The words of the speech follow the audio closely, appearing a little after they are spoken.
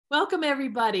Welcome,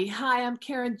 everybody. Hi, I'm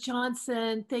Karen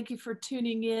Johnson. Thank you for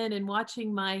tuning in and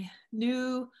watching my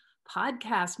new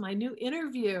podcast, my new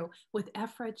interview with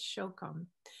Efrat Shokef.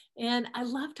 And I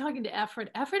love talking to Efrat.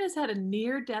 Efrat has had a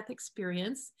near-death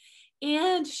experience,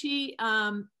 and she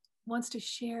wants to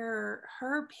share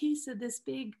her piece of this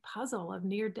big puzzle of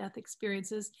near-death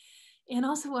experiences. And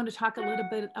also want to talk a little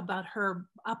bit about her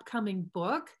upcoming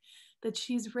book that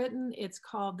she's written. It's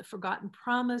called The Forgotten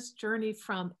Promise: Journey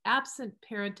from Absent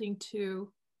Parenting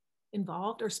to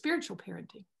Involved, or Spiritual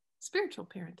Parenting. Spiritual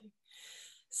Parenting.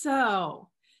 So,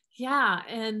 yeah,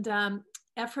 and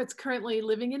Efrat's currently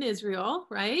living in Israel,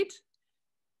 right?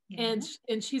 Yeah.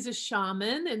 And she's a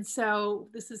shaman, and so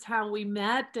this is how we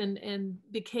met and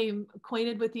became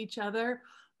acquainted with each other.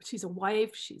 She's a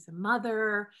wife, she's a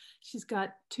mother, she's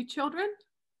got two children?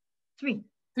 Three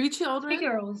children. Three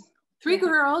girls. Three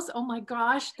girls. Oh my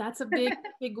gosh, that's a big,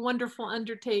 big, wonderful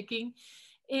undertaking.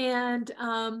 And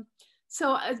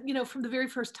so, from the very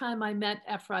first time I met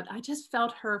Efrat, I just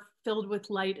felt her filled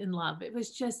with light and love. It was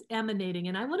just emanating.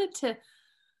 And I wanted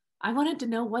to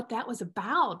know what that was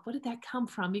about. What did that come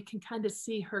from? You can kind of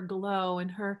see her glow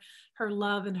and her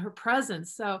love and her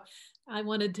presence. So I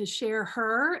wanted to share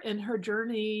her and her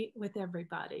journey with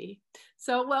everybody.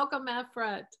 So welcome,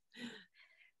 Efrat.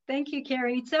 Thank you,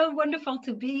 Carrie. It's so wonderful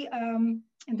to be in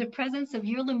the presence of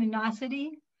your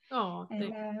luminosity. Oh,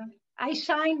 and I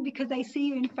shine because I see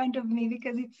you in front of me,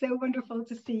 because it's so wonderful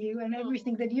to see you and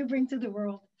everything that you bring to the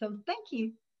world. So thank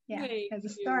you. Yeah, as a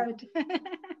start.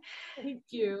 Thank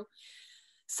you.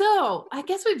 So I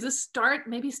guess we just start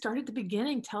at the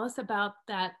beginning. Tell us about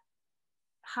that.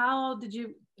 How did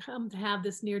you come to have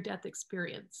this near-death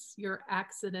experience, your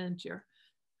accident,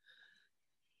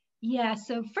 Yeah,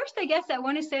 so first, I guess I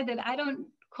want to say that I don't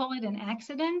call it an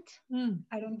accident.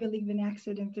 I don't believe in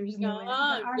accident. There's no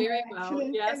very well,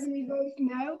 yes. As we both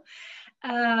know.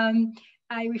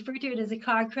 I refer to it as a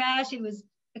car crash. It was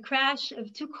a crash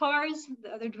of two cars. The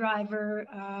other driver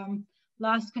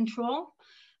lost control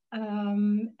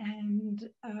and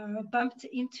bumped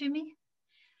into me.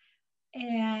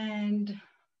 And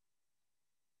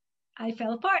I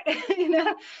fell apart.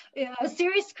 A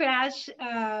serious crash.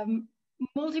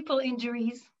 Multiple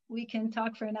injuries. We can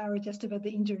talk for an hour just about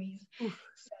the injuries. Oof.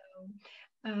 So,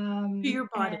 to your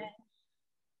body.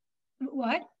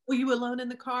 What? Were you alone in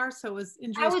the car? So it was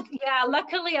injuries?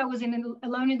 Luckily I was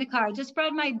alone in the car. I just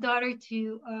brought my daughter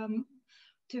to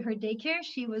her daycare.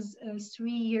 She was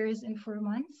 3 years and 4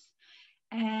 months.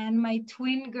 And my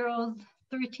twin girls,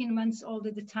 13 months old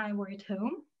at the time, were at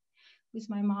home with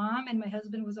my mom, and my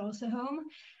husband was also home.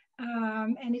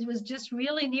 And it was just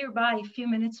really nearby, a few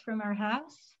minutes from our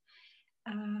house.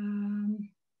 And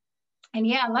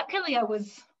yeah, luckily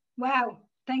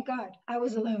thank God, I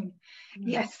was alone.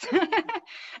 Yes.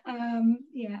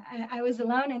 I was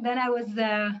alone. And then I was,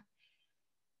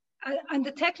 on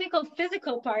the technical,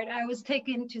 physical part, I was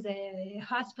taken to the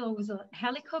hospital with a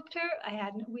helicopter.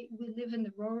 We live in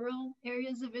the rural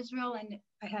areas of Israel, and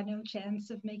I had no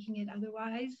chance of making it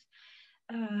otherwise.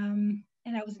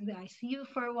 And I was in the ICU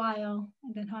for a while,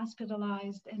 and then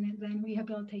hospitalized, and then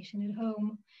rehabilitation at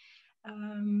home.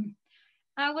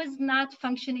 I was not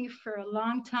functioning for a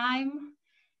long time,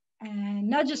 and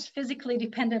not just physically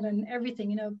dependent on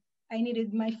everything. I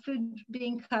needed my food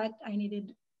being cut. I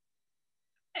needed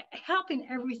help in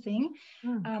everything.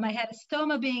 I had a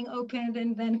stoma being opened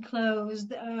and then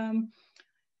closed.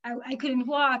 I couldn't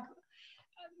walk.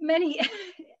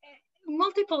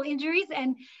 Multiple injuries,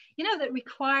 and that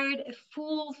required a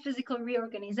full physical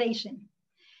reorganization.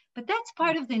 But that's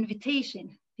part of the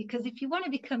invitation, because if you want to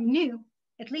become new,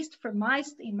 at least in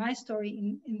my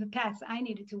story in the past, I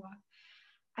needed to walk.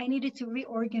 I needed to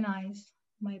reorganize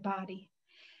my body.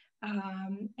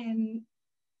 And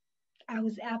I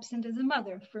was absent as a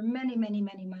mother for many, many,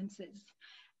 many months.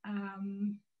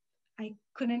 I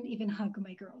couldn't even hug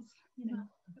my girls. It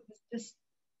was just,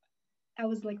 I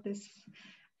was like this.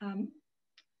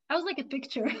 I was like a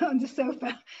picture on the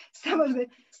sofa some of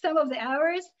the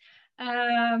hours.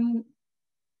 I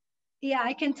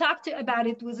can talk about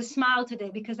it with a smile today,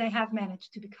 because I have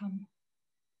managed to become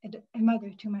a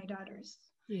mother to my daughters.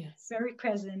 Yes. Very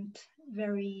present,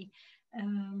 very,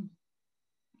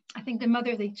 I think the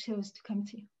mother they chose to come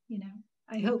to,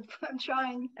 I hope. I'm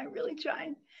trying, I'm really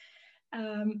trying.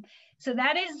 So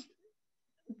that is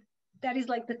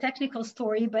like the technical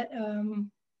story, but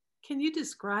can you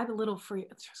describe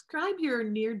your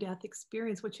near-death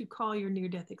experience, what you call your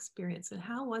near-death experience, and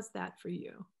how was that for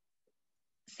you?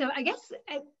 So I guess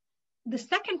the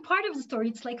second part of the story,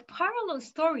 it's like parallel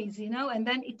stories, and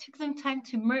then it took some time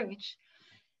to merge.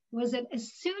 Was that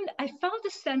as soon I felt a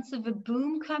sense of a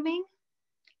boom coming,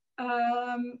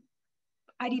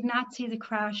 I did not see the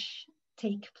crash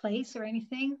take place or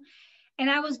anything, and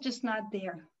I was just not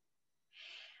there.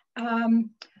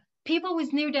 People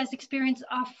with near-death experience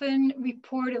often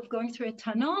report of going through a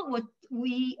tunnel, what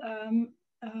we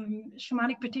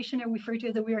shamanic practitioner refer to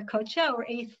as the Viracocha or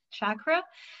eighth chakra,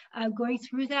 going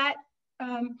through that.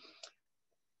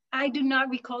 I do not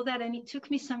recall that, and it took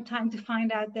me some time to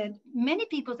find out that many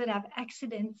people that have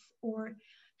accidents or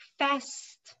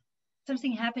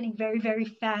something happening very, very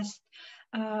fast,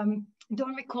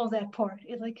 don't recall that part.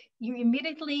 It's like you're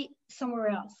immediately somewhere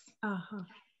else. Uh-huh.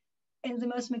 In the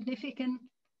most magnificent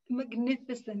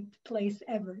place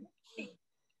ever.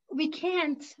 We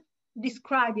can't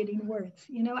describe it in words.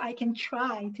 You know, I can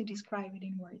try to describe it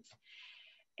in words.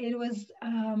 It was,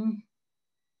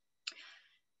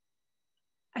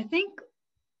 I think,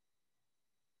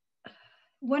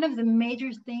 one of the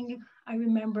major things I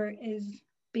remember is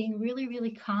being really,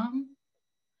 really calm.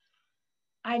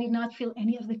 I did not feel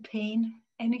any of the pain,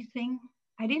 anything.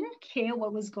 I didn't care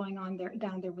what was going on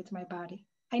down there with my body.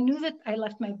 I knew that I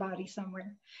left my body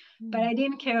somewhere, but I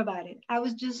didn't care about it. I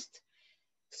was just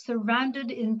surrounded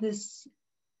in this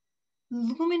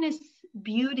luminous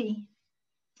beauty.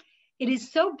 It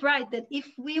is so bright that if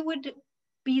we would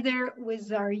be there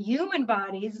with our human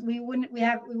bodies, we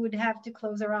would have to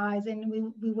close our eyes and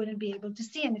we wouldn't be able to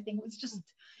see anything. It was just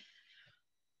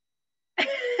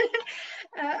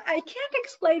I can't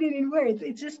explain it in words.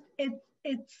 It's just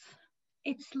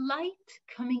it's light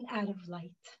coming out of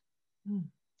light.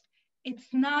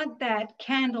 It's not that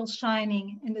candle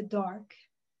shining in the dark,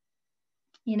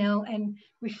 you know, and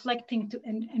reflecting to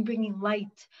and bringing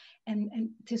light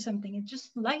and to something. It's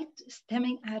just light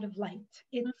stemming out of light.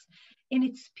 It's in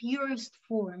its purest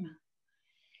form.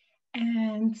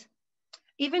 And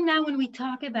even now when we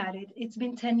talk about it, it's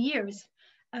been 10 years.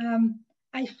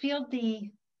 I feel the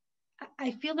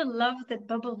love that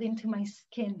bubbled into my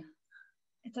skin.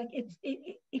 It's like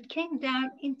it came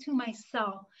down into my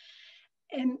soul.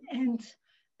 And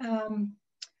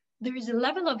there is a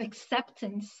level of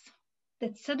acceptance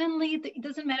that suddenly it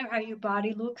doesn't matter how your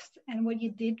body looks and what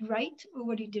you did right or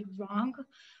what you did wrong,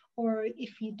 or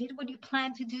if you did what you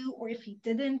planned to do or if you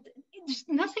didn't.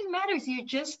 Nothing matters. You're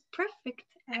just perfect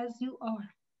as you are.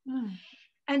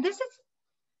 And this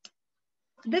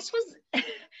was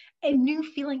a new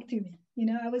feeling to me. You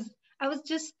know, I was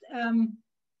just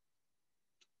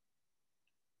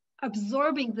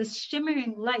absorbing this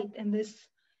shimmering light and this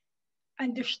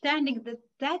understanding that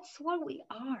that's what we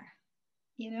are.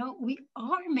 You know, we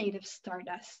are made of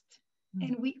stardust,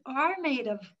 and we are made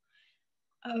of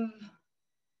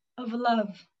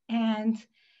love. And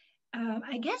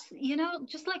I guess, you know,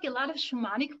 just like a lot of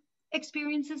shamanic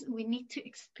experiences, we need to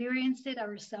experience it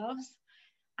ourselves.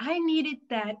 I needed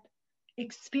that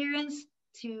experience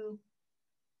to,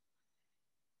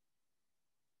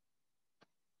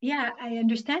 yeah, I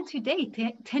understand today,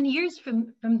 10 years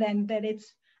from then, that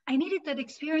I needed that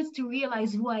experience to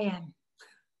realize who I am.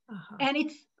 And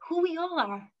it's who we all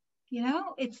are, you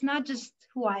know? It's not just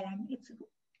who I am, it's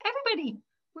everybody.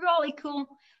 We're all equal.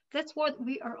 That's what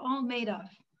we are all made of.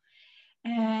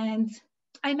 And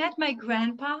I met my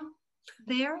grandpa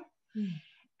there,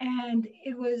 and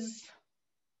it was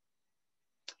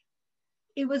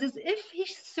as if he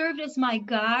served as my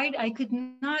guide.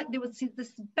 There was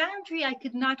this boundary I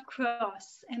could not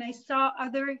cross, and I saw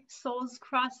other souls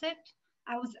cross it.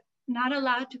 I was not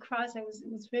allowed to cross. It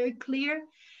was very clear.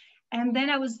 And then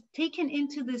I was taken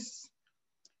into this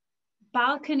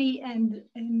balcony, and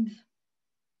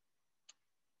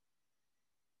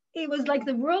it was like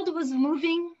the world was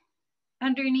moving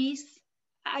underneath.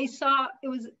 I saw it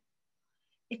was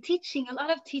a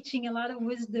lot of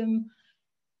wisdom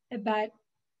about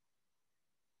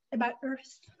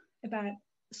earth, about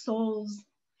souls.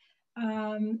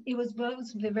 It was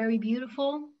both very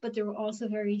beautiful, but there were also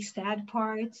very sad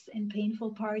parts and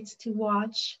painful parts to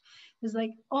watch. It was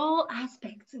like all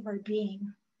aspects of our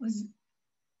being. It was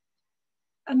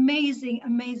amazing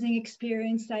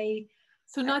experience. I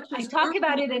talk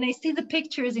about it and I see the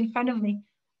pictures in front of me.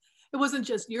 It wasn't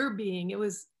just your being, you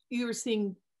were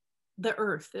seeing the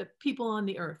earth, the people on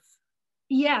the earth.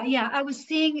 Yeah, I was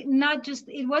seeing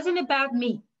it wasn't about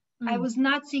me. I was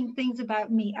not seeing things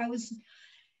about me. I was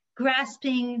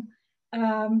grasping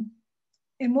a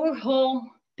more whole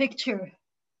picture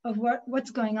of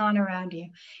what's going on around you.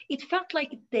 It felt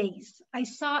like days. I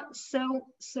saw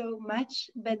so much,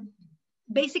 but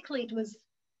basically it was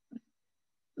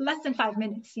less than 5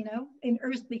 minutes, you know, in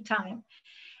earthly time.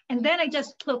 And then I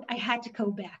had to go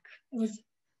back.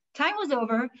 Time was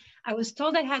over. I was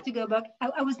told I had to go back.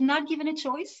 I was not given a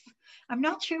choice. I'm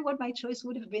not sure what my choice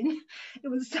would have been.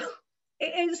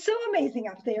 It's so amazing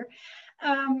up there.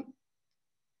 I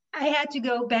had to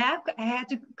go back. I had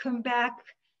to come back,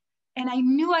 and I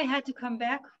knew I had to come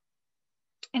back,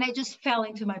 and I just fell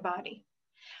into my body.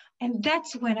 And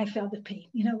that's when I felt the pain.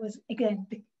 It was, again,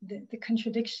 the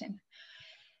contradiction.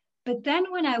 But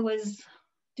then when I was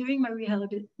doing my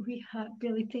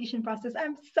rehabilitation process,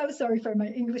 I'm so sorry for my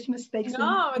English mistakes.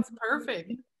 No, it's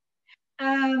perfect.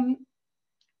 I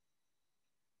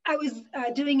was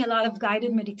doing a lot of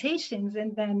guided meditations,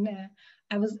 and then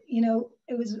I was,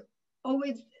 it was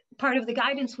always part of the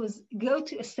guidance was go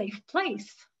to a safe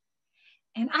place,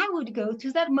 and I would go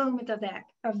to that moment of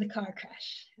the car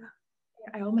crash.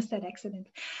 I almost said accident.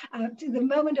 To the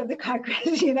moment of the car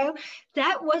crash,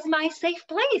 that was my safe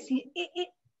place.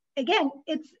 Again,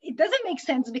 it doesn't make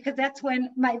sense because that's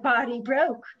when my body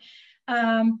broke.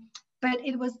 But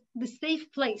it was the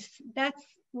safe place. That's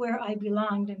where I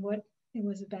belonged and what it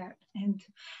was about. And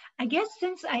I guess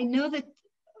since I know that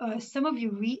some of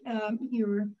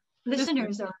your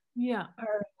listeners are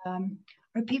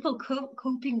people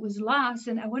coping with loss,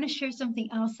 and I want to share something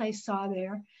else I saw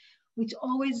there, which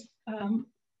always I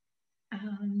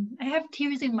have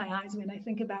tears in my eyes when I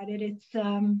think about it. It's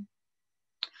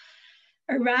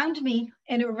around me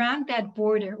and around that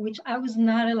border, which I was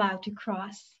not allowed to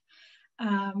cross.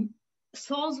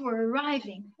 Souls were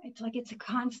arriving. It's like it's a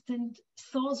constant,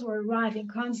 souls were arriving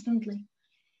constantly.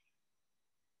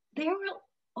 They were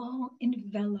all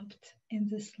enveloped in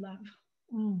this love.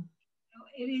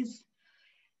 It is,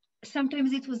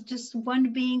 sometimes it was just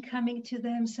one being coming to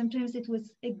them. Sometimes it was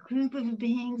a group of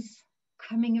beings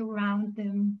coming around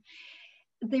them.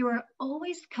 They were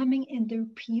always coming in their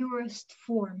purest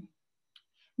form.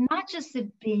 Not just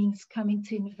the beings coming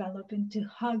to envelop and to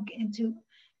hug and to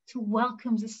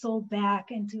welcome the soul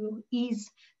back and to ease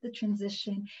the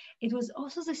transition. It was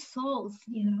also the souls,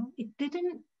 it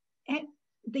didn't,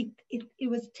 it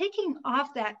was taking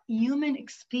off that human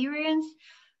experience,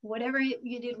 whatever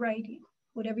you did right,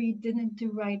 whatever you didn't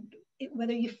do right,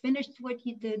 whether you finished what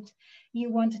you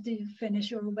wanted to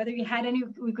finish, or whether you had any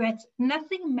regrets,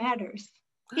 nothing matters.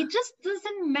 It just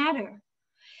doesn't matter.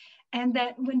 And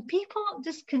that when people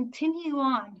just continue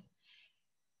on,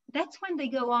 that's when they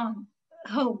go on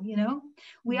home,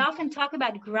 We often talk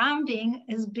about grounding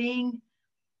as being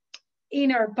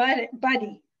in our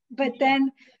body, but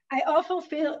then I often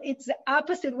feel it's the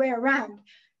opposite way around.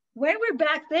 When we're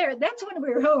back there, that's when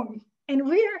we're home. And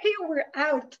we're here, we're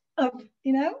out of,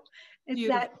 it's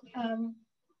beautiful. That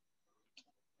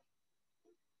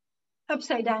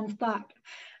upside down thought.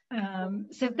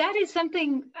 So that is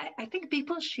something I think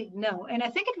people should know. And I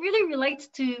think it really relates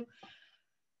to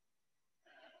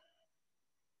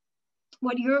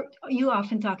what you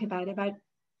often talk about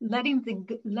letting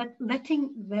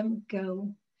them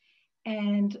go,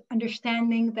 and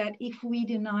understanding that if we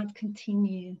do not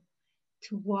continue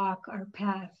to walk our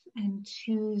path and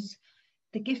choose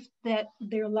the gift that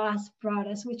their loss brought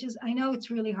us, which is, I know it's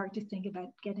really hard to think about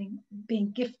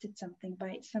being gifted something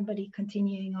by somebody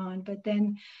continuing on, but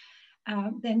then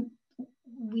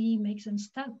we make them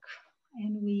stuck,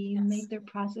 and we make their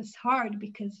process hard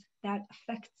because that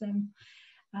affects them.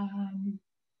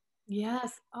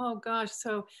 Yes. Oh gosh.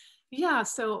 So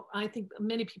I think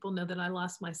many people know that I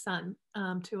lost my son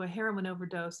to a heroin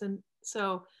overdose. And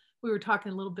so we were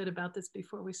talking a little bit about this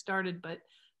before we started, but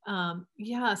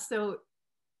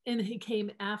and he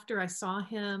came after I saw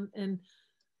him, and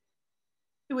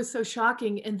it was so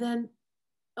shocking. And then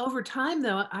over time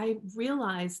though, I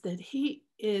realized that he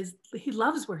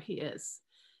loves where he is.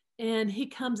 And he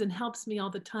comes and helps me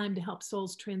all the time to help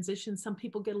souls transition. Some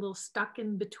people get a little stuck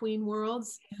in between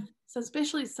worlds. Yeah. So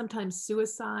especially sometimes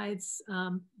suicides,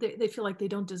 they feel like they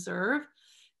don't deserve,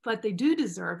 but they do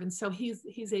deserve. And so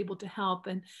he's able to help.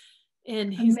 And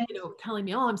he's telling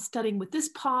me, oh, I'm studying with this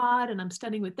pod and I'm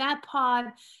studying with that pod.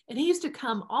 And he used to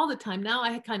come all the time. Now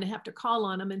I kind of have to call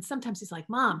on him. And sometimes he's like,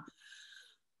 Mom,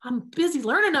 I'm busy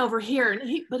learning over here. And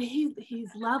he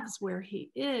loves where he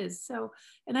is. So,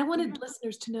 and I wanted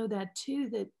listeners to know that too,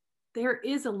 that there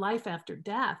is a life after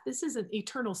death. This is an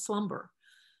eternal slumber.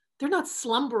 They're not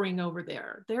slumbering over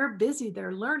there. They're busy,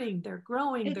 they're learning, they're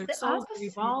growing, their souls are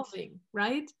evolving,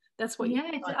 right? That's what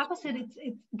it's the opposite.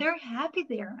 It's they're happy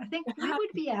there. I think we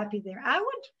would be happy there.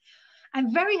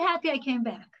 I'm very happy I came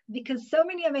back because so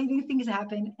many amazing things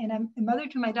happen, and I'm a mother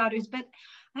to my daughters, but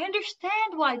I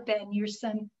understand why Ben, your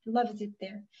son, loves it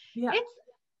there. Yeah. It's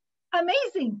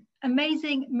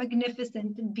amazing,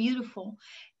 magnificent, and beautiful.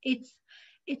 It's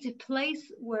a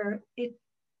place where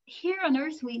here on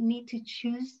earth, we need to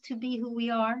choose to be who we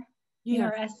are in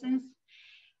our essence.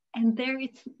 And there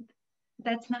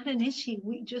that's not an issue.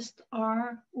 We just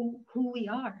are who we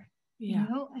are,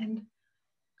 and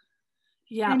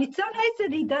Yeah. And it's so nice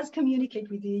that he does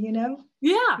communicate with you, you know?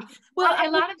 Yeah. Well,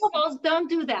 A lot of souls don't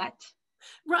do that.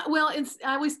 right. Well,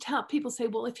 I always tell people, say,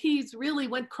 well, if he's really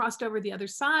crossed over the other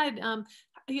side,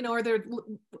 or they're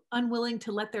unwilling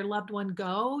to let their loved one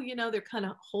go, they're kind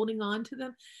of holding on to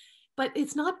them, but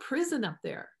it's not prison up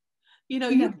there.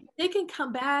 No. They can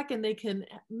come back and they can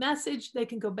message, they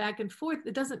can go back and forth.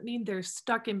 It doesn't mean they're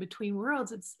stuck in between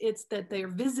worlds. It's that they're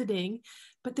visiting,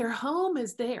 but their home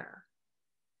is there.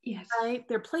 Yes. Right?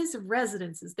 Their place of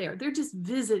residence is there. They're just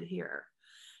visit here.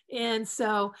 And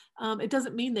so it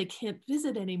doesn't mean they can't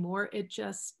visit anymore. It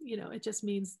just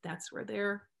means that's where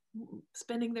they're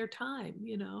spending their time,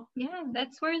 Yeah,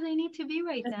 that's where they need to be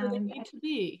right That's now. where they need to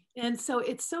be. And so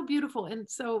it's so beautiful. And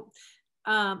so,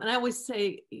 and I always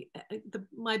say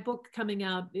my book coming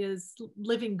out is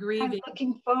Living Grieving. I'm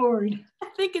looking forward. I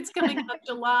think it's coming out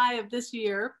July of this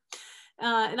year.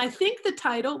 And I think the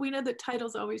title, we know that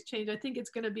titles always change. I think it's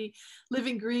going to be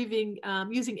Living Grieving,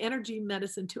 Using Energy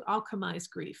Medicine to Alchemize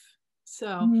Grief.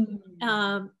 So,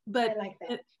 but I like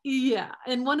that. Yeah.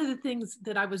 And one of the things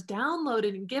that I was downloaded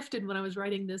and gifted when I was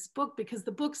writing this book, because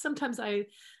the book, sometimes I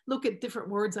look at different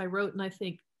words I wrote and I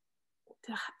think,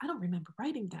 I don't remember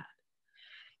writing that.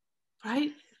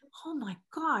 Right? Oh my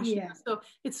gosh. Yeah. So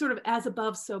it's sort of as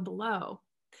above, so below.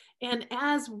 And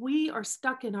as we are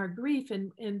stuck in our grief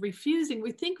and refusing,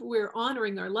 we think we're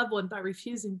honoring our loved one by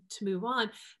refusing to move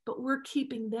on, but we're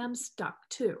keeping them stuck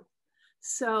too.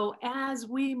 So as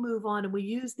we move on and we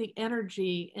use the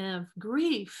energy of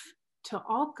grief to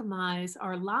alchemize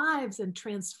our lives and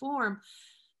transform,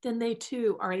 then they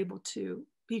too are able to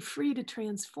be free to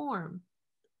transform.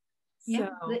 Yeah,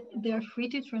 they're free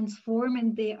to transform,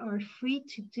 and they are free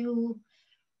to do.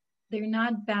 They're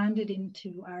not bounded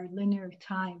into our linear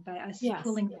time by us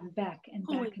pulling them back and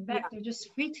back and back. Yeah. They're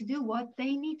just free to do what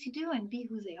they need to do and be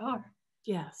who they are.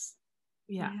 Yes.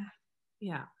 Yeah.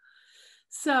 Yeah.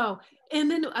 So, and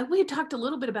then we talked a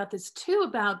little bit about this too,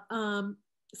 about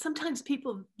sometimes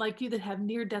people like you that have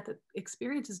near-death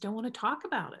experiences don't want to talk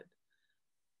about it.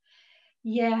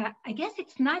 Yeah, I guess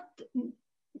it's not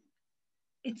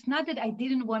that I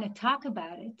didn't want to talk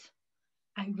about it.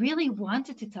 I really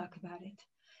wanted to talk about it,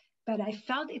 but I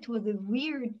felt it was a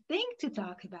weird thing to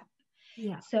talk about.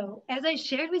 Yeah. So as I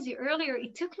shared with you earlier,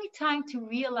 it took me time to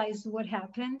realize what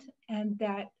happened, and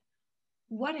that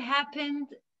what happened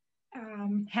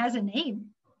has a name,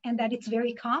 and that it's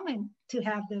very common to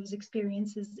have those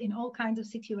experiences in all kinds of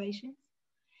situations.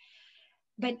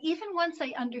 But even once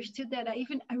I understood that, I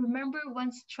remember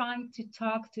once trying to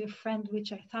talk to a friend,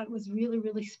 which I thought was really,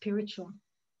 really spiritual.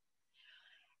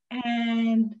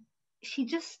 And she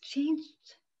just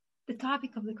changed the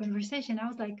topic of the conversation. I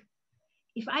was like,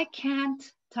 if I can't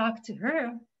talk to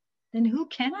her, then who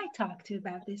can I talk to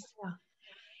about this?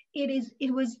 Yeah.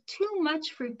 It was too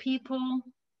much for people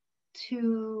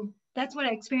to, that's what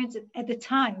I experienced at the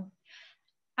time.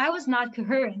 I was not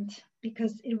coherent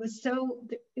because it was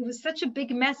such a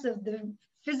big mess of the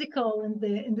physical and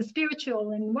the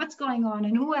spiritual and what's going on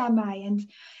and who am I? And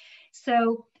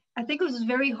so I think it was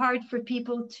very hard for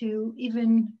people to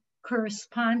even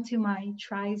correspond to my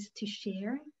tries to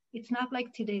share. It's not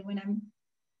like today when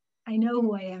I know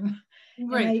who I am.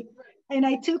 Right. And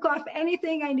I took off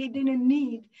anything I didn't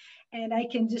need, and I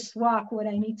can just walk what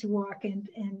I need to walk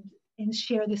and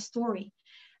share the story.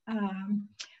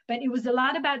 But it was a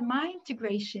lot about my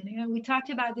integration. You know, we talked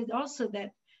about it also,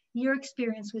 that your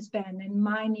experience with Ben and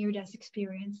my near-death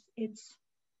experience, it's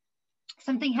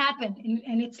something happened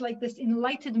and it's like this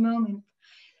enlightened moment.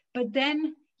 But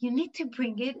then you need to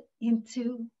bring it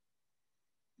into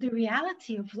the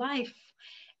reality of life.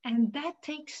 And that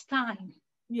takes time.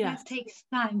 Yes. That takes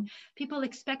time. People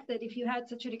expect that if you had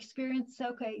such an experience,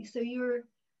 okay, so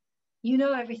you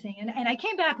know everything. And I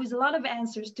came back with a lot of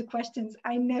answers to questions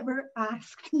I never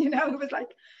asked. You know, it was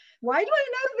like, why do I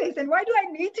know this? And why do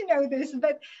I need to know this?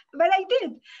 But I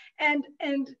did.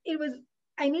 And it was,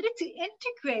 I needed to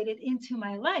integrate it into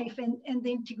my life. And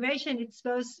the integration, it's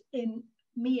both in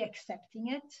me accepting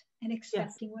it and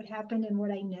accepting what happened and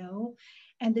what I know,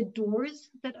 and the doors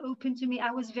that opened to me.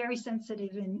 I was very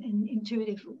sensitive and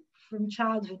intuitive from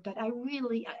childhood, but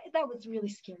that was really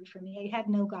scary for me. I had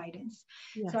no guidance.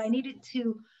 So I needed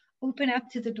to open up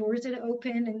to the doors that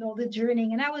opened and all the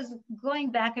journeying. And I was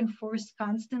going back and forth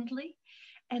constantly.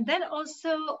 And then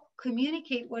also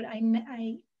communicate what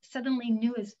I suddenly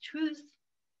knew as truth,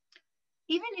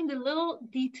 even in the little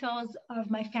details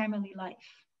of my family life.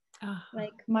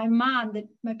 Like my mom,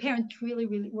 my parents really,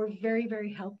 really were very,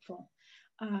 very helpful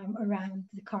around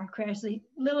the car crash. They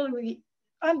literally,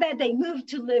 on that day, moved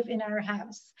to live in our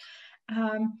house.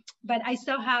 But I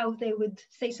saw how they would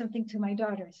say something to my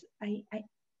daughters.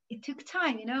 it took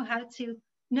time, how to,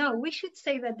 no, we should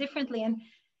say that differently. And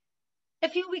a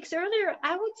few weeks earlier,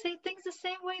 I would say things the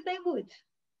same way they would,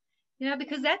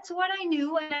 because that's what I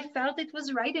knew and I felt it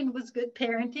was right and it was good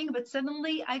parenting. But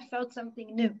suddenly I felt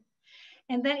something new.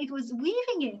 And then it was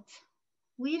weaving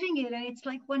it. And it's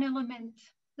like one element,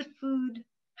 the food,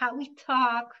 how we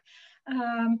talk,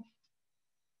 um,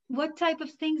 what type of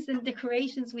things and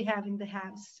decorations we have in the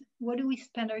house. What do we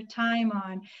spend our time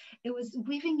on? It was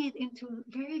weaving it into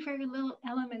very, very little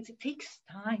elements. It takes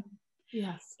time.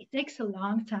 Yes. It takes a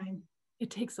long time.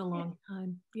 It takes a long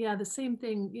time. Yeah, the same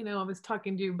thing, I was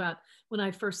talking to you about when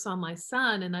I first saw my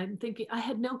son, and I'm thinking I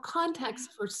had no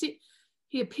context for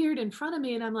he appeared in front of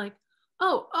me and I'm like,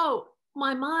 oh,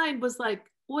 my mind was like,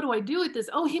 what do I do with this?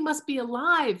 Oh, he must be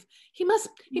alive. He must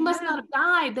not have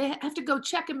died. They have to go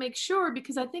check and make sure,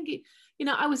 because I think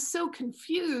I was so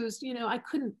confused, I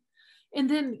couldn't. And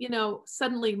then,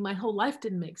 suddenly my whole life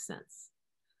didn't make sense.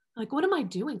 Like, what am I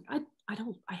doing?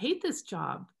 I hate this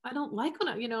job. I don't like when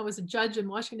I was a judge in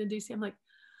Washington, D.C. I'm like,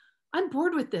 I'm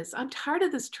bored with this. I'm tired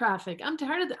of this traffic. I'm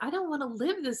tired of I don't want to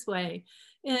live this way.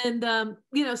 And,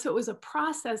 so it was a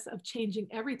process of changing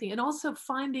everything, and also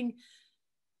finding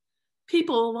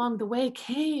people along the way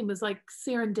was like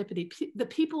serendipity. The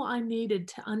people I needed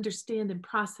to understand and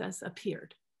process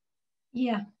appeared.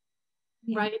 Yeah.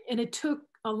 Right. And it took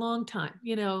a long time,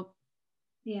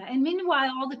 Yeah. And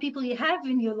meanwhile, all the people you have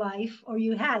in your life, or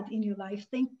you had in your life,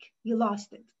 think you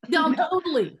lost it. No,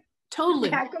 totally.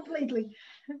 Yeah, completely.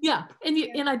 Yeah.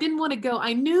 And I didn't want to go.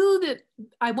 I knew that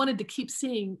I wanted to keep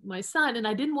seeing my son, and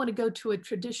I didn't want to go to a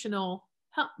traditional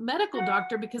medical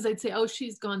doctor, because they'd say, oh,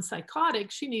 she's gone psychotic.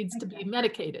 She needs to be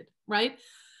medicated. Right.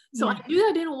 So I knew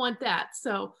I didn't want that.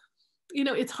 So,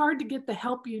 it's hard to get the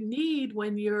help you need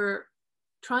when you're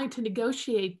trying to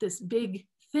negotiate this big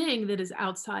thing that is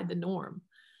outside the norm.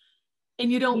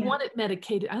 And you don't want it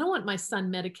medicated. I don't want my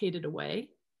son medicated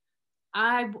away.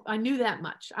 I knew that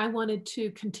much. I wanted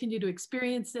to continue to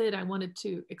experience it. I wanted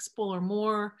to explore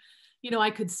more.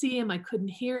 I could see him, I couldn't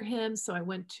hear him. So I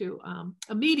went to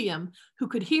a medium who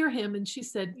could hear him. And she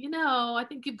said, I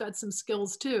think you've got some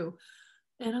skills too.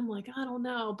 And I'm like, I don't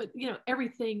know, but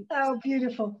everything. Oh,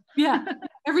 beautiful. Yeah.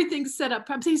 Everything's set up.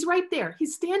 So he's right there.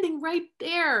 He's standing right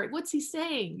there. What's he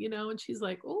saying? And she's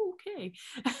like, oh, okay.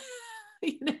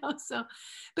 So,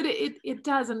 but it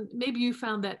does. And maybe you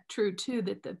found that true too,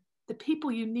 that the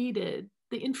people you needed,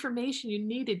 the information you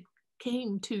needed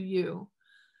came to you.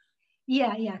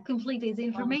 Yeah, completely. The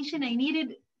information I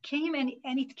needed came, and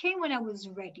it came when I was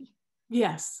ready.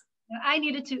 Yes. I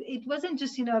needed to, it wasn't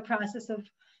just, a process of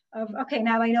okay,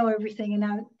 now I know everything and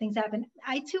now things happen.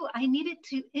 I needed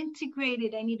to integrate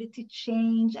it. I needed to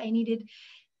change. I needed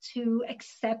to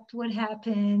accept what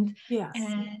happened. Yes.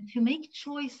 And to make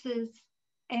choices.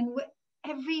 And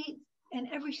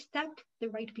every step, the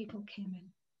right people came in.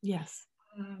 Yes.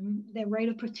 The right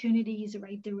opportunities, the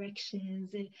right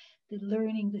directions, the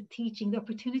learning, the teaching, the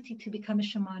opportunity to become a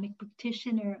shamanic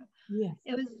practitioner. Yes.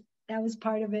 That was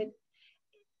part of it.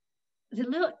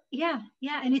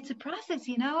 And it's a process,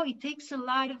 it takes a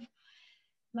lot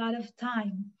of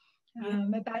time.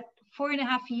 About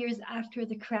 4.5 years after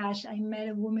the crash, I met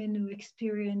a woman who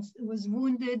was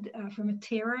wounded from a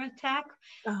terror attack,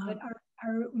 but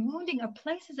our wounding, our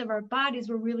places of our bodies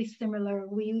were really similar.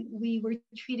 We were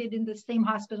treated in the same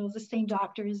hospitals, the same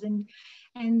doctors,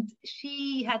 and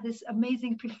she had this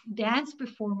amazing dance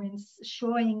performance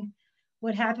showing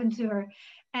what happened to her.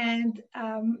 And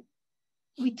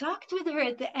we talked with her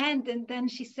at the end, and then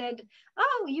she said,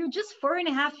 oh, you're just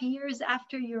 4.5 years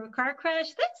after your car crash.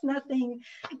 That's nothing,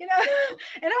 And I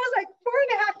was like,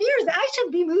 4.5 years, I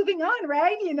should be moving on,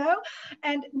 right?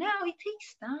 And now it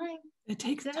takes time. It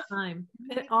takes time.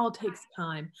 It all takes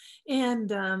time. And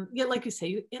like you say,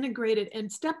 you integrate it and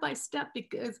step by step,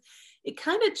 because it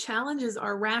kind of challenges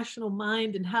our rational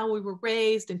mind and how we were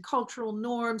raised and cultural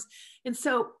norms. And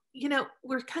so,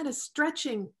 we're kind of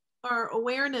stretching our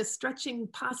awareness, stretching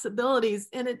possibilities,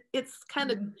 and it's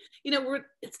kind of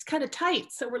it's kind of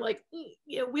tight, so we're like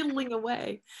whittling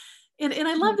away. And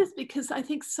I love this, because I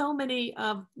think so many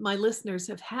of my listeners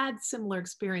have had similar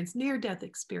experience, near-death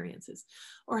experiences,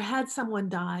 or had someone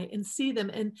die and see them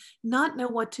and not know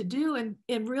what to do,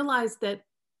 and realize that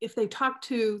if they talk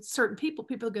to certain people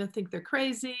are going to think they're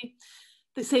crazy.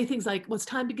 They say things like, well, it's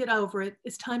time to get over it,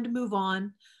 it's time to move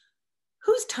on.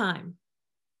 Whose time?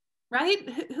 Right?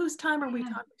 Whose time are we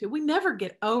talking to? We never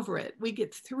get over it. We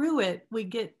get through it. We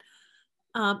get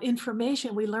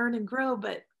information. We learn and grow.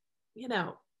 But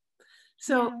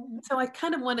so I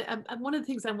kind of want to. One of the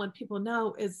things I want people to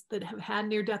know is that have had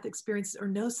near-death experiences or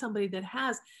know somebody that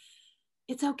has.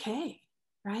 It's okay.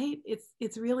 right?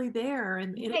 It's really there,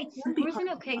 and Yeah, it it's can be hard.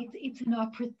 personal. Okay, it's an It's an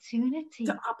opportunity.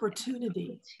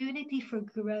 opportunity. Opportunity for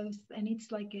growth, and it's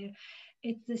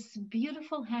this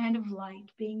beautiful hand of light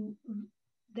being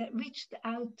that reached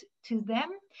out to them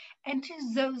and to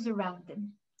those around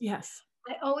them. Yes.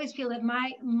 I always feel that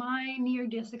my near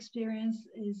death experience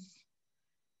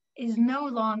is no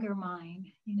longer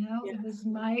mine. It Yes. was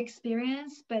my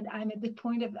experience, but I'm at the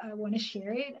point of I want to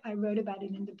share it. I wrote about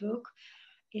it in the book.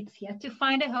 It's yet to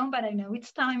find a home, but I know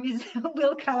its time is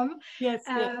will come. Yes.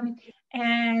 Yes.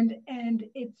 And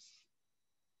it's,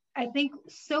 I think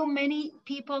so many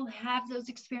people have those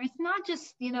experiences, not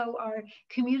just, our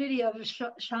community of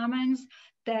shamans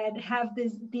that have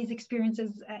these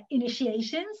experiences,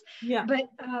 initiations, Yeah. but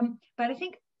I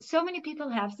think so many people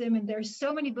have them, and there's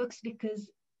so many books because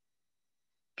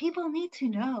people need to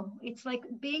know. It's like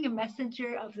being a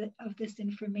messenger of this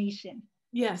information.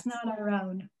 It's Yes. not our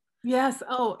own. Yes.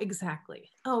 Oh, exactly.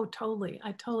 Oh, totally.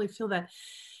 I totally feel that.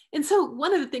 And so,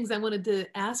 one of the things I wanted to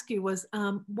ask you was,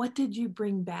 what did you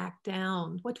bring back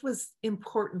down? What was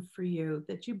important for you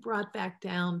that you brought back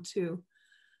down to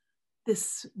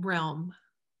this realm?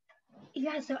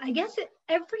 Yeah, so I guess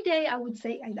every day I would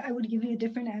say I would give you a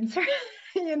different answer,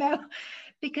 you know,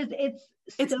 because it's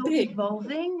It's so big.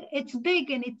 evolving. It's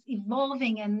big and it's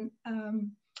evolving. And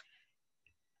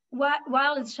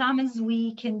while as shamans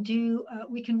we can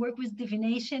work with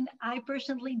divination, I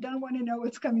personally don't want to know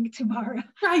what's coming tomorrow.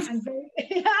 Right. I'm very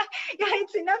yeah,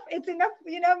 it's enough,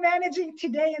 managing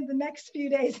today and the next few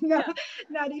days. No, Yeah.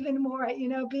 not even more,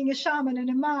 being a shaman and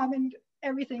a mom and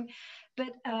everything.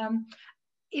 But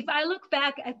if I look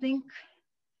back, I think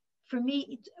for me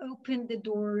it opened the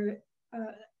door.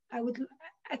 uh, I would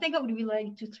I think I would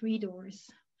relate to three doors.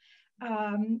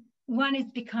 One is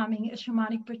becoming a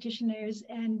shamanic practitioner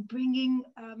and bringing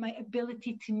my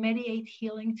ability to mediate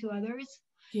healing to others,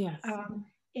 Yes.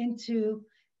 into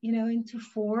into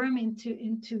form,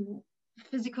 into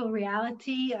physical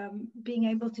reality, being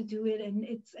able to do it. And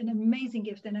it's an amazing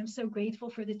gift, and I'm so grateful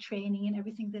for the training and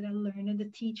everything that I learned and the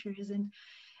teachers. And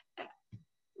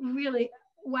really,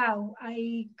 wow,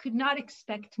 I could not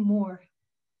expect more.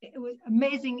 It was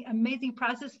amazing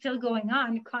process, still going on,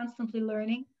 constantly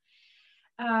learning.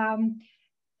 um,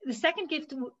 the second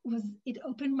gift was it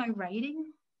opened my writing.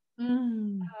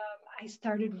 Mm. I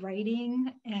started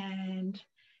writing, and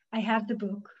I have the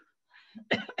book,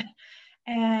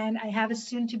 and I have a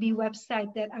soon to be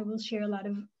website that I will share a lot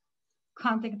of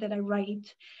content that I write.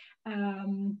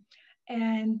 Um,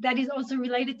 and that is also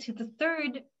related to the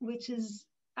third, which is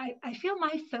I feel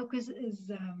my focus is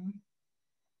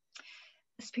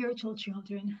spiritual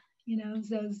children,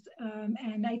 those,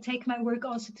 and I take my work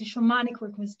also to shamanic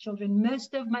work with children.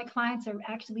 Most of my clients are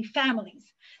actually families,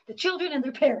 the children and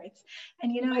their parents. And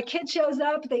a kid shows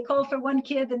up, they call for one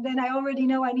kid, and then I already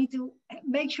know I need to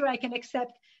make sure I can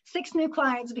accept 6 new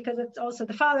clients, because it's also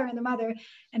the father and the mother,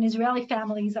 and Israeli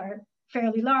families are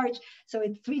fairly large, so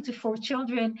it's 3 to 4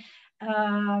 children.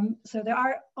 So there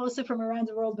are also from around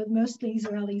the world, but mostly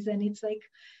Israelis. And it's like,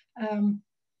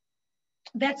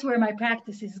 that's where my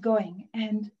practice is going.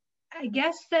 And I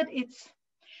guess that it's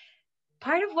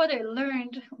part of what I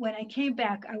learned when I came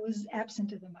back. I was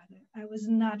absent of the mother. I was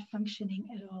not functioning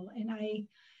at all. And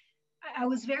I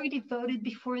was very devoted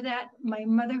before that. My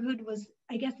motherhood was,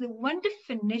 I guess, the one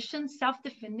definition,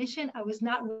 self-definition, I was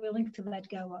not willing to let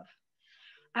go of.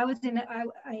 I was in,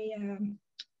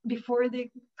 before the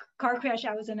car crash,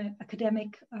 I was in an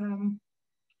academic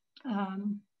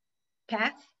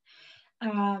path.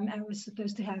 I was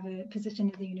supposed to have a position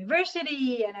at the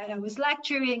university, and I was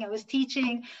lecturing, I was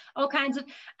teaching, all kinds of.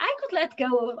 I could let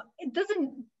go of it.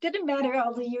 Didn't matter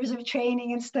all the years of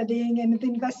training and studying and the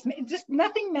investment. It just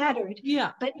nothing mattered.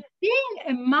 Yeah. But being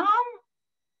a mom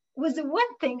was the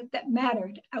one thing that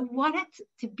mattered. I wanted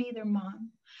to be their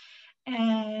mom,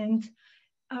 and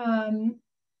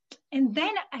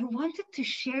then I wanted to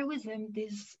share with them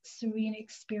this serene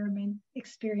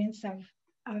experience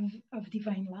of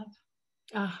divine love.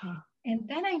 Uh-huh. And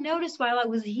then I noticed while I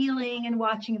was healing and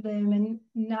watching them and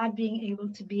not being able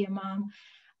to be a mom,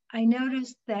 I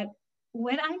noticed that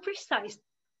when I'm precise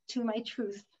to my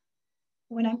truth,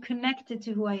 when I'm connected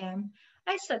to who I am,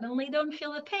 I suddenly don't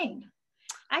feel the pain.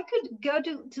 I could go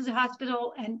to the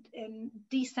hospital and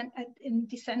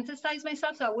desensitize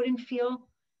myself so I wouldn't feel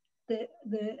the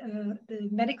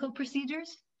medical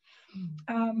procedures.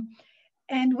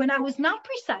 And when I was not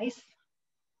precise,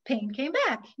 pain came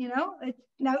back.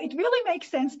 Now it really makes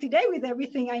sense today with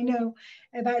everything I know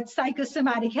about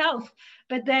psychosomatic health.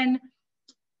 But then,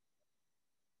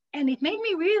 and it made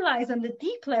me realize on the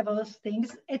deep level of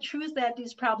things, a truth that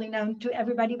is probably known to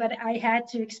everybody, but I had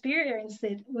to experience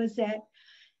it, was that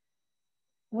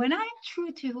when I'm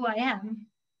true to who I am,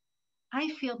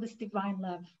 I feel this divine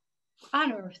love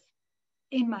on earth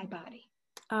in my body.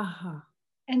 Uh-huh.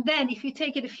 And then if you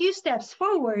take it a few steps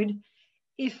forward,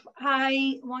 if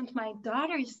I want my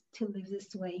daughters to live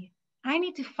this way, I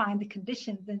need to find the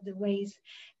conditions and the ways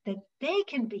that they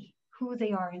can be who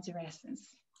they are in their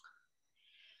essence.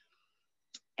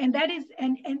 And that is,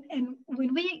 and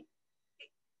when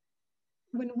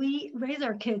we raise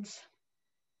our kids,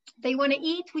 they want to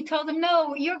eat, we tell them,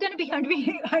 no, you're going to be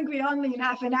hungry only in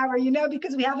half an hour,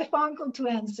 because we have a phone call to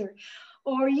answer.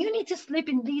 Or you need to sleep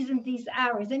in these and these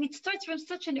hours. And it starts from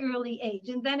such an early age.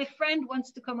 And then a friend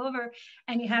wants to come over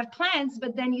and you have plans,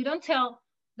 but then you don't tell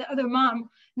the other mom,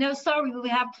 no, sorry, we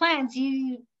have plans.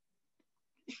 You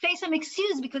say some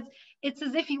excuse because it's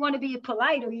as if you want to be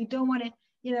polite or you don't want to,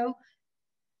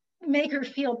 make her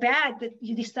feel bad that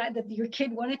you decide that your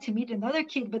kid wanted to meet another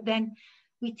kid, but then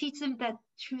we teach them that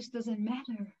truth doesn't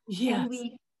matter. Yes.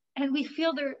 And we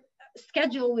fill their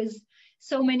schedule with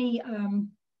so many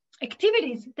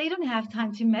activities. They don't have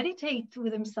time to meditate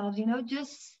with themselves,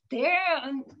 just stare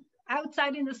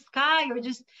outside in the sky or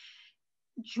just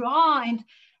draw.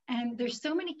 And there's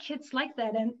so many kids like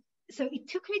that. And so it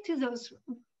took me to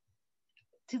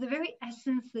the very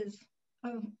essences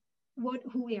of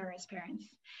who we are as parents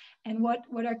and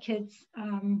what our kids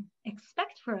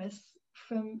expect for us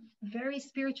from very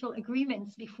spiritual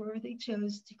agreements before they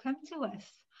chose to come to us,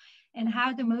 and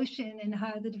how the motion and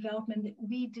how the development that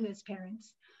we do as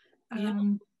parents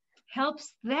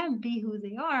helps them be who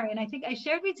they are. And I think I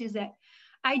shared with you that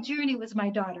I journey with my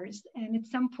daughters. And at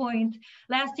some point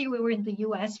last year, we were in the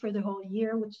US for the whole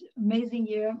year, which amazing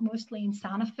year, mostly in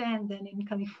Santa Fe and then in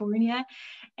California.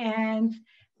 And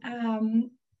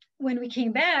when we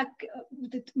came back,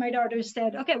 my daughters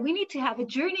said, okay, we need to have a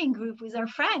journeying group with our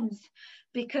friends,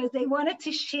 because they wanted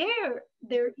to share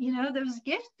their, those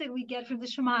gifts that we get from the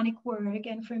shamanic work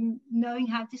and from knowing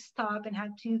how to stop and how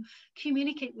to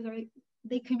communicate with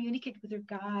they communicate with their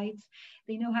guides.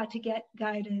 They know how to get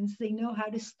guidance. They know how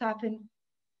to stop and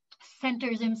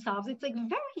center themselves. It's like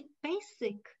very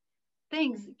basic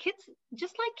things. Kids,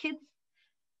 just like kids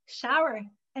shower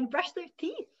and brush their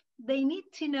teeth, they need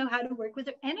to know how to work with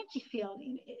their energy field.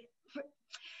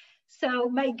 So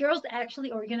my girls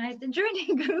actually organized a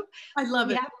journey group. I love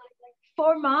it. We have like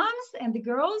 4 moms and the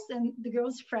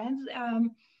girls friends.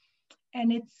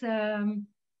 And it's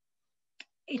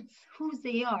who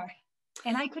they are.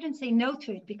 And I couldn't say no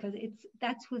to it because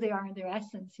that's who they are in their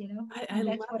essence, I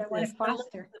that's what I want to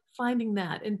foster. Finding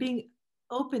that and being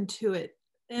open to it.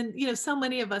 And, so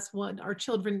many of us want our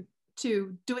children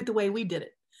to do it the way we did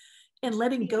it, and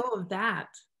letting go of that,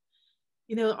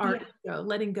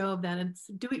 letting go of that and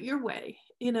do it your way,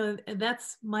 and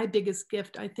that's my biggest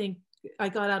gift. I think I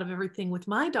got out of everything with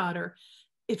my daughter.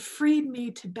 It freed me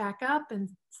to back up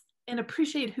and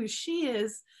appreciate who she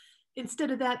is,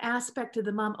 instead of that aspect of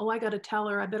the mom. Oh, I got to tell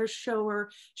her, I better show her,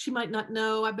 she might not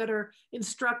know, I better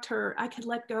instruct her. I could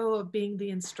let go of being the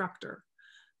instructor,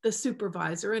 the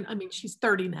supervisor. And I mean, she's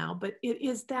 30 now, but it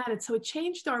is that. And so it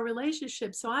changed our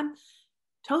relationship. So I'm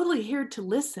totally here to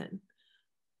listen.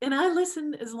 And I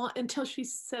listen until she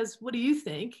says, what do you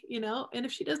think? And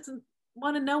if she doesn't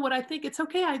want to know what I think, it's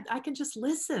okay. I can just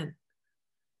listen.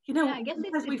 I guess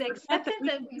it's the acceptance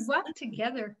that we walk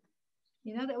together.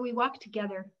 That we walk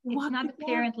together. It's not the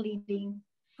parent leading.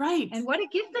 Right. And what a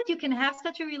gift that you can have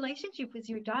such a relationship with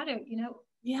your daughter,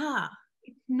 Yeah.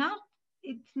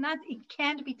 It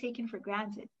can't be taken for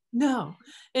granted. No.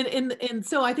 And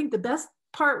so I think the best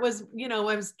part was, I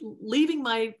was leaving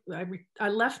I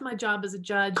left my job as a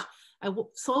judge. I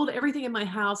sold everything in my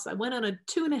house. I went on a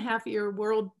 2.5-year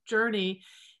world journey.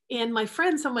 And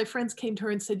some of my friends came to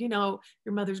her and said, your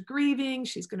mother's grieving.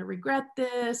 She's going to regret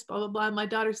this, blah, blah, blah. And my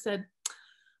daughter said,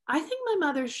 I think my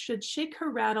mother should shake her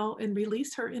rattle and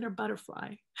release her inner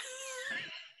butterfly.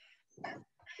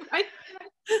 Right?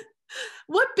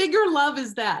 What bigger love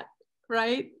is that?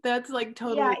 Right? That's like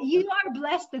totally. Yeah, you are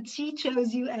blessed that she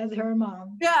chose you as her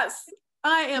mom. Yes,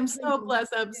 I am so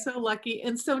blessed. I'm so lucky.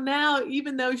 And so now,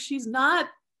 even though she's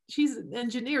an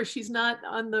engineer, she's not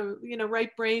on the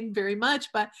right brain very much,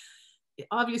 but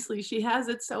obviously she has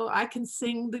it. So I can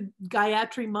sing the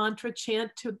Gayatri mantra chant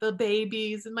to the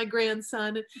babies and my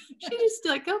grandson. And she just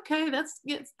like, okay,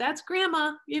 that's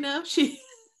grandma, she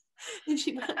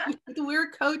we're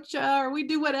a coach or we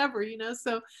do whatever,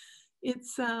 so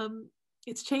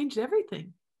it's changed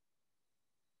everything.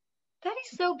 That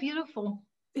is so beautiful.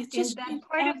 It's just that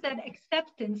part of that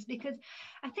acceptance, because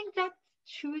I think that's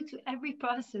true to every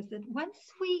process, that once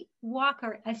we walk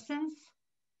our essence,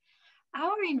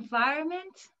 our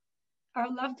environment, our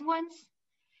loved ones,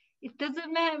 it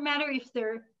doesn't matter if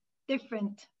they're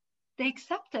different, they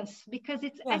accept us because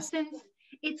it's Yes. essence.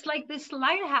 It's like this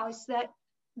lighthouse that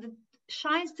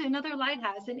shines to another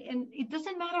lighthouse, and it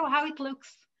doesn't matter how it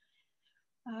looks.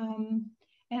 Um,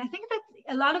 and I think that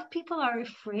a lot of people are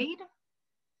afraid.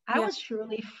 I Yeah. was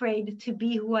surely afraid to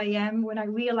be who I am when I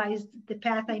realized the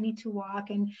path I need to walk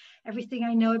and everything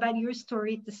I know about your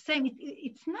story. It's the same.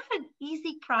 It's not an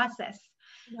easy process.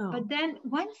 No. But then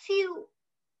once you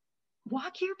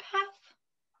walk your path,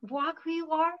 walk who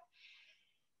you are,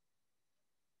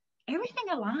 everything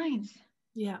aligns.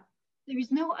 Yeah. There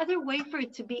is no other way for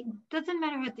it to be. It doesn't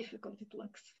matter how difficult it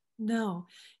looks. No.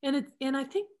 And I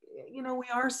think,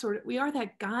 we are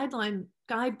that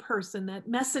guide person, that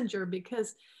messenger,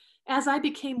 because as I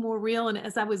became more real and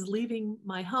as I was leaving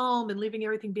my home and leaving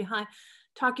everything behind,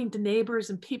 talking to neighbors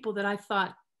and people that I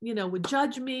thought, would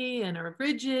judge me and are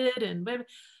rigid, and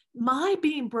my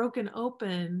being broken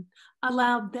open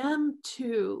allowed them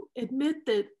to admit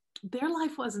that their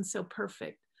life wasn't so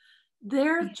perfect.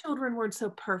 Their Yeah. children weren't so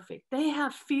perfect. They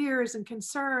have fears and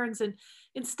concerns. And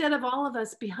instead of all of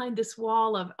us behind this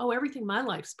wall of, oh, everything, my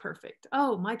life's perfect.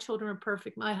 Oh, my children are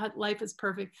perfect. My life is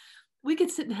perfect. We could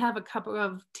sit and have a cup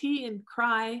of tea and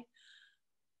cry,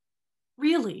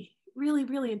 really, really,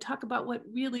 really, and talk about what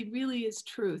really, really is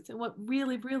truth and what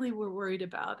really, really we're worried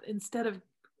about, instead of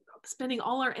spending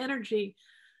all our energy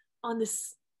on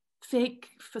this fake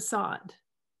facade.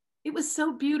 It was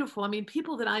so beautiful. I mean,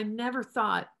 people that I never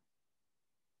thought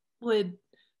would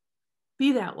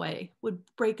be that way, would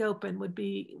break open,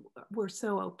 were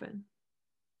so open.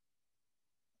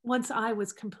 Once I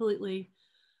was completely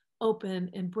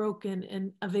open and broken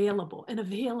and available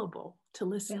to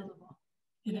listen. Available.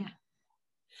 Yeah.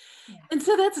 Yeah. And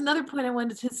so that's another point I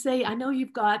wanted to say. I know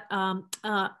you've got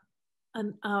a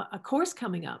course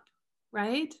coming up,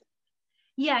 right?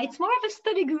 Yeah, it's more of a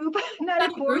study group, not a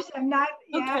Study group. course. I'm not,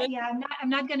 Okay. yeah, I'm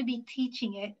not going to be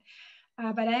teaching it,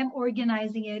 but I am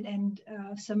organizing it, and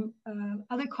some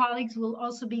other colleagues will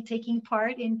also be taking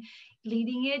part in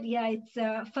leading it. Yeah,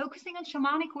 it's focusing on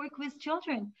shamanic work with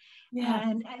children, Yes.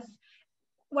 and as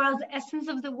while the essence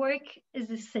of the work is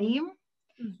the same,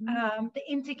 Mm-hmm. the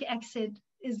intake exit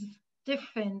is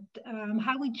different.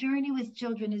 How we journey with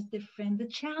children is different. The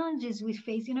challenges we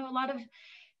face, a lot of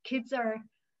kids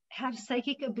have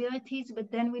psychic abilities,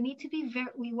 but then we need to be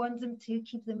we want them to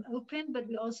keep them open, but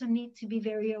we also need to be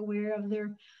very aware of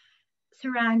their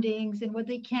surroundings and what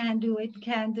they can do,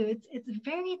 it's a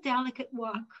very delicate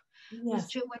walk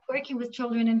with Yes. when working with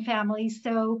children and families.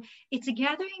 So it's a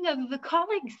gathering of the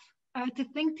colleagues to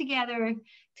think together,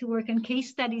 to work on case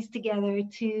studies together,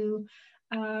 to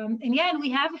and we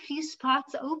have a few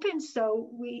spots open. So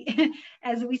we,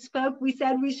 as we spoke, we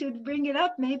said we should bring it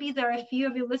up. Maybe there are a few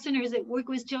of your listeners that work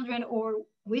with children or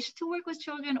wish to work with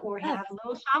children or Yes. have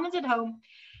little shamans at home,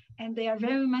 and they are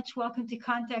very much welcome to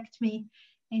contact me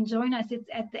and join us. It's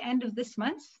at the end of this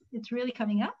month. It's really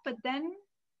coming up, but then.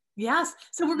 Yes.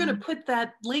 So we're going to put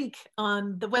that link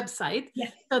on the website,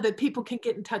 Yes. so that people can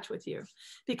get in touch with you,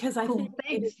 because I Cool. think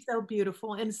Thanks. it is so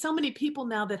beautiful. And so many people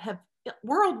now that have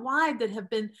worldwide that have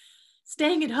been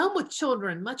staying at home with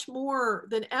children much more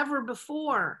than ever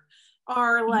before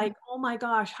are like, oh my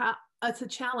gosh, it's a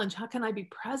challenge. How can I be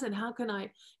present? How can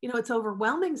I, it's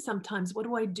overwhelming sometimes. What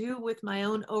do I do with my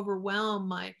own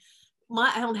overwhelm? I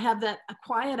don't have that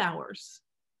quiet hours.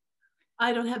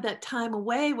 I don't have that time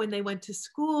away when they went to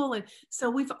school. And so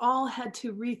we've all had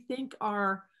to rethink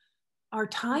our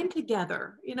time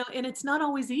together, and it's not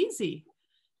always easy,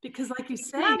 because like you It's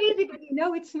say, not easy, but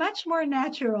it's much more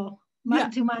natural, yeah,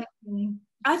 to my opinion.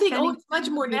 I think, Spending it's much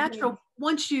time more with your natural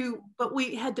kids. but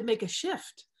we had to make a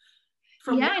shift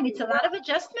from Yeah, and it's a lot of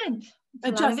adjustment. It's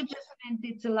a lot of adjust. adjustment.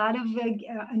 It's a lot of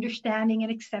understanding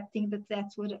and accepting that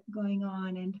that's what's going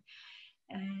on,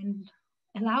 and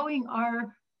allowing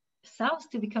ourselves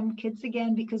to become kids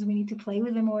again, because we need to play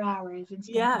with them more hours and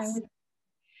spend time Yes. with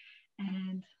them.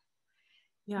 And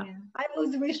Yeah. I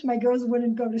always wish my girls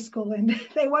wouldn't go to school, and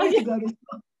they wanted to go to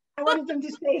school. I wanted them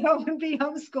to stay home and be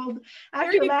homeschooled. There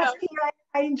After you last go. year,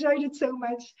 I enjoyed it so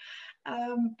much.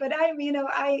 But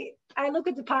I look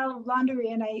at the pile of laundry,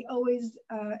 and I always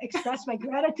express my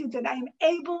gratitude that I'm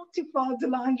able to fold the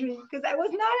laundry, because I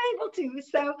was not able to.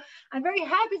 So I'm very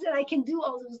happy that I can do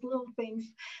all those little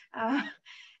things.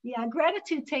 Yeah,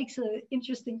 gratitude takes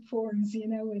interesting forms,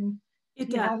 and It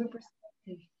you does. have a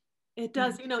perspective. It Yeah.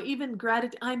 does. Even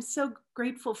gratitude. I'm so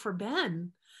grateful for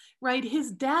Ben, right?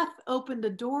 His death opened a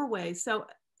doorway. So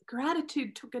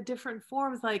gratitude took a different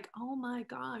form. It's like, oh my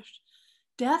gosh,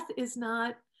 death is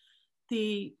not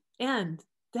the end.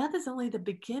 Death is only the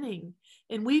beginning.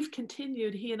 And we've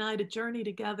continued, he and I, to journey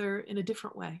together in a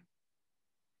different way.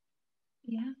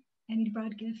 Yeah. And it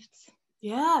brought gifts.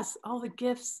 Yes, all the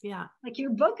gifts. Yeah. Like your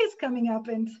book is coming up,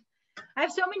 and I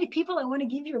have so many people I want to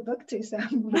give your book to, so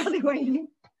I'm really waiting.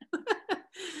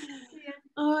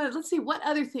 Let's see, what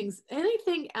other things?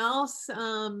 Anything else?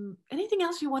 Anything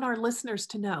else you want our listeners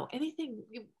to know? Anything,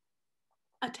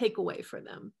 a takeaway for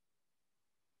them?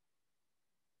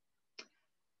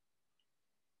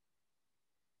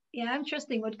 Yeah, I'm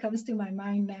trusting what comes to my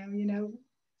mind now.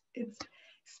 It's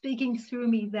speaking through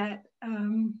me that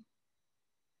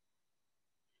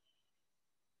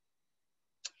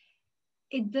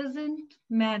it doesn't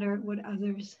matter what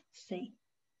others say.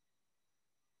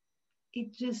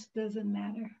 It just doesn't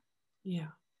matter.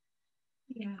 Yeah.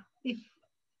 Yeah. If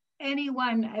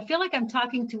anyone, I feel like I'm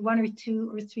talking to one or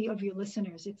two or three of your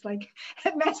listeners. It's like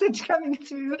a message coming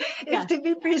through, Yes. if to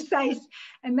be precise,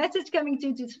 a message coming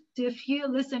to a few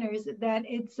listeners that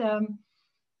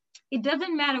it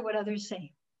doesn't matter what others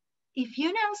say. If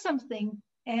you know something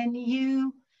and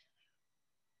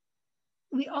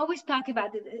we always talk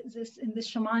about this in the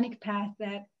shamanic path,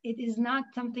 that it is not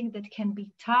something that can be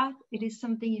taught. It is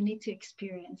something you need to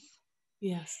experience.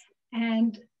 Yes.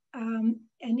 And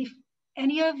if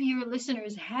any of your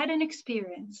listeners had an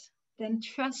experience, then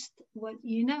trust what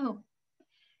you know,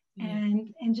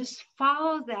 and just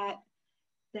follow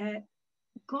that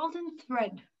golden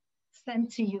thread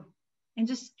sent to you, and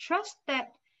just trust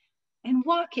that, and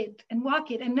walk it. And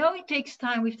know it takes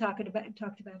time. We've talked about it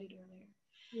earlier.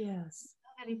 Yes.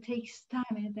 That it takes time,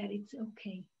 and that it's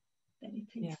okay that it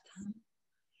takes time.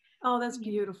 Oh, that's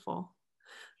beautiful.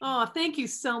 Oh, thank you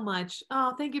so much.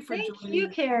 Oh, thank you for joining. Thank you,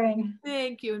 Karen.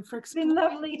 Thank you. And for It's been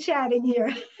lovely chatting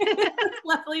here. It's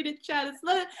lovely to chat.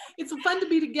 It's fun to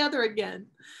be together again.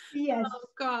 Yes. Oh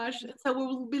gosh.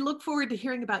 So we look forward to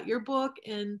hearing about your book,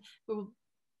 and we'll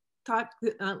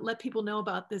let people know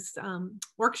about this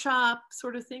workshop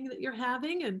sort of thing that you're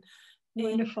having. And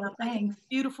Wonderful. Thanks. it's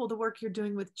beautiful the work you're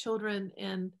doing with children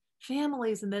and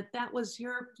families, and that was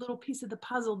your little piece of the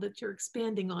puzzle that you're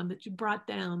expanding on, that you brought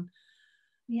down.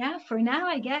 Yeah, for now,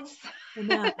 I guess. For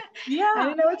now. Yeah. I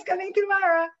don't know what's coming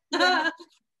tomorrow. Yeah.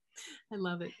 I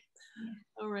love it.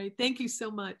 Yeah. All right. Thank you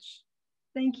so much.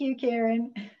 Thank you,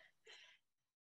 Karen.